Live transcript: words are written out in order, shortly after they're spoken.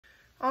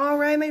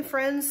right, my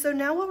friends, so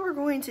now what we're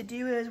going to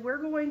do is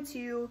we're going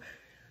to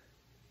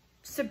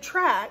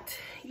subtract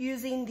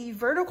using the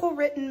vertical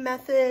written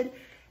method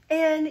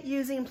and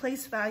using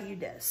place value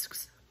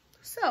discs.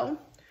 So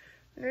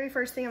the very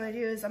first thing I'm gonna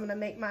do is I'm gonna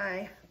make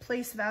my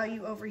place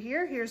value over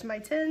here. Here's my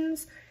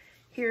tens,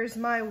 here's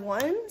my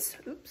ones,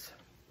 oops.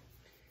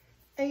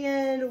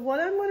 And what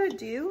I'm gonna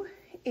do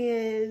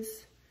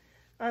is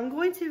I'm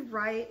going to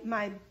write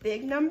my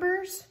big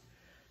numbers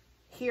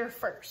here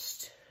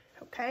first,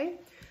 okay?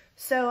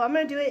 So I'm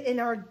gonna do it in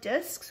our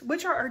discs,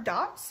 which are our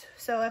dots.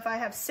 So if I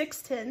have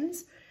 6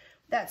 tens,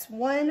 that's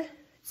 1,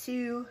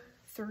 2,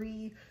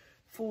 3,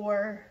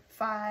 4,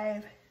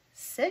 5,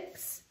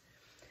 6.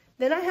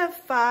 Then I have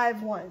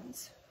 5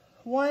 ones.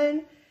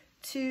 1,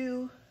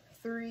 2,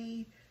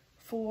 3,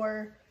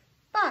 4,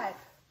 5.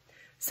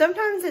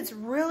 Sometimes it's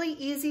really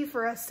easy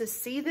for us to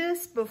see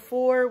this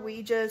before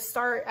we just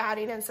start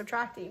adding and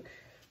subtracting.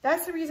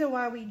 That's the reason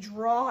why we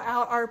draw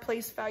out our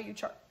place value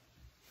chart.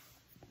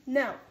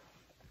 Now,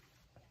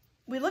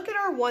 we look at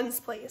our ones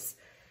place.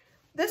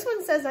 This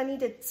one says I need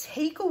to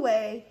take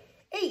away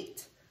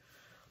 8.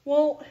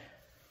 Well,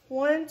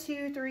 1,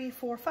 2, 3,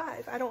 4,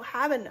 5. I don't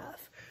have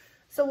enough.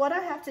 So what I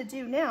have to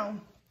do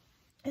now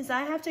is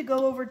I have to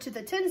go over to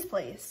the tens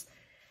place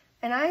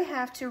and I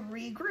have to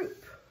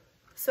regroup.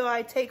 So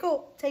I take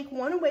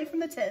 1 away from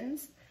the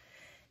tens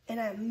and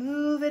I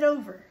move it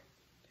over.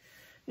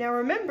 Now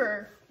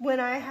remember,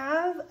 when I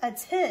have a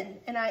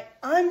 10 and I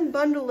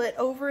unbundle it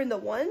over in the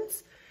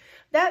ones,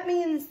 that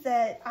means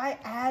that I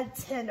add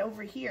 10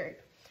 over here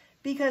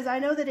because I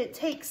know that it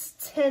takes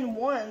 10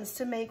 ones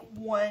to make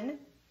 1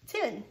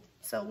 10.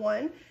 So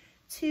 1,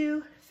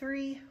 2,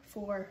 3,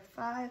 4,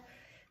 5,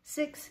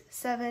 6,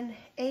 7,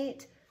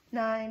 8,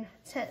 9,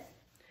 10.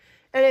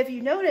 And if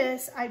you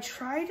notice, I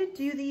try to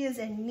do these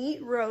in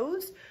neat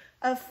rows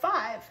of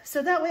 5,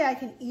 so that way I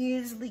can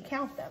easily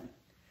count them.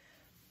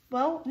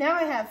 Well, now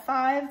I have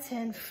 5,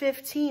 10,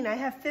 15. I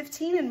have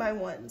 15 in my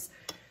ones.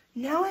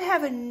 Now I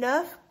have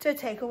enough to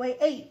take away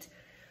 8.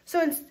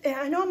 So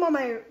I know I'm on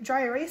my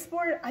dry erase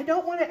board. I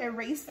don't want to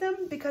erase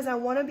them because I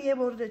want to be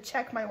able to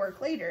check my work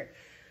later.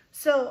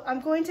 So I'm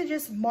going to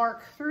just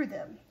mark through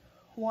them.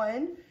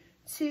 1,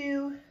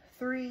 2,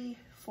 3,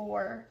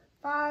 4,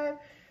 5,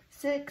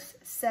 6,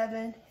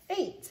 7,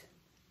 8.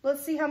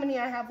 Let's see how many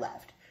I have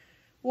left.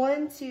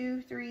 1,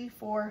 2, 3,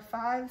 4,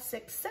 5,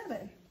 6,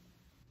 7.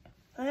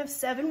 I have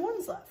 7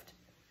 ones left.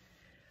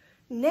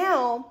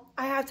 Now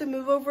I have to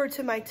move over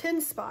to my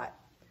 10 spot.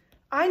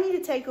 I need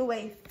to take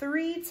away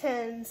 3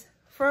 tens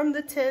from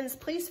the tens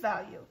place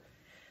value.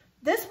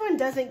 This one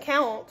doesn't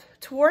count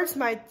towards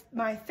my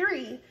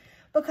 3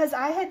 because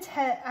I had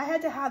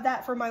to have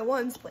that for my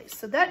ones place,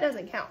 so that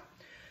doesn't count.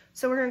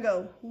 So we're gonna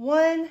go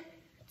 1,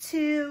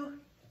 2,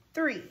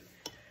 3.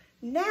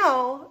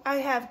 Now I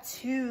have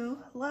 2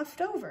 left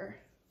over.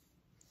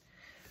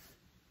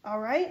 All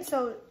right,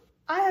 so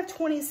I have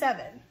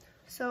 27.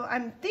 So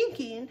I'm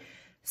thinking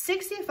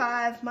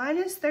 65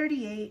 minus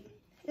 38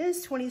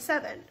 is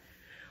 27.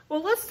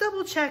 Well, let's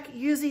double check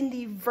using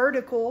the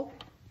vertical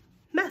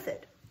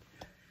method.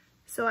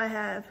 So I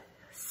have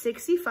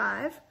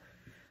 65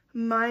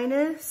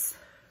 minus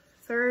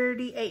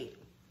 38,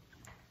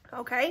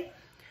 okay?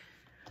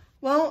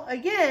 Well,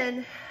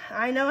 again,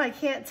 I know I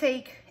can't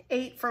take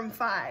 8 from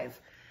 5.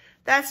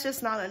 That's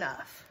just not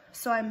enough.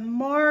 So I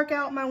mark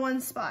out my 1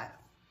 spot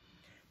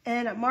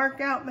and I mark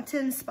out my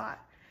 10 spot.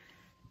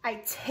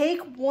 I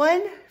take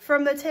 1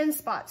 from the 10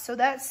 spot, so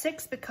that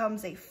 6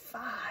 becomes a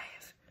 5.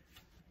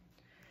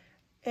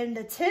 And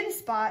the 10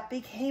 spot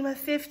became a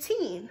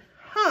 15.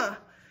 Huh,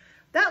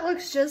 that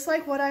looks just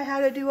like what I had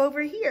to do over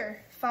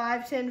here.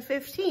 5, 10,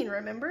 15,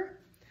 remember?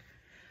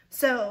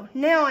 So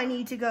now I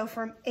need to go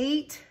from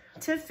 8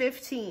 to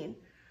 15.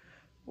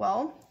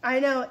 Well,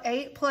 I know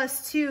 8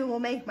 plus 2 will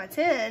make my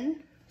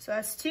 10, so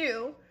that's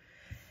 2.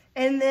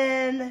 And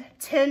then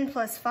 10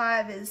 plus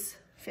 5 is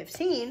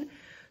 15.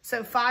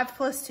 So 5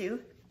 plus 2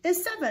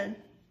 is 7.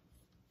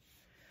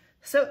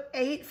 So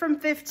 8 from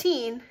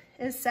 15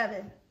 is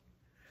 7.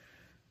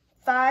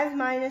 5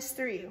 minus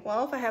 3.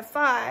 Well, if I have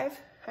 5,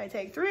 I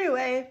take 3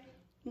 away,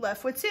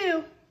 left with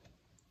 2.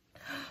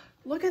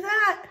 Look at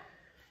that.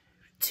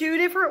 2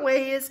 different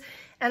ways,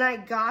 and I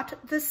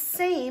got the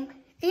same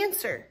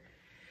answer.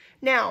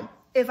 Now,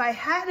 if I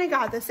hadn't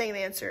got the same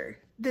answer,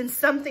 then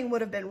something would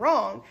have been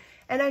wrong,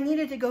 and I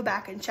needed to go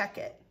back and check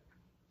it.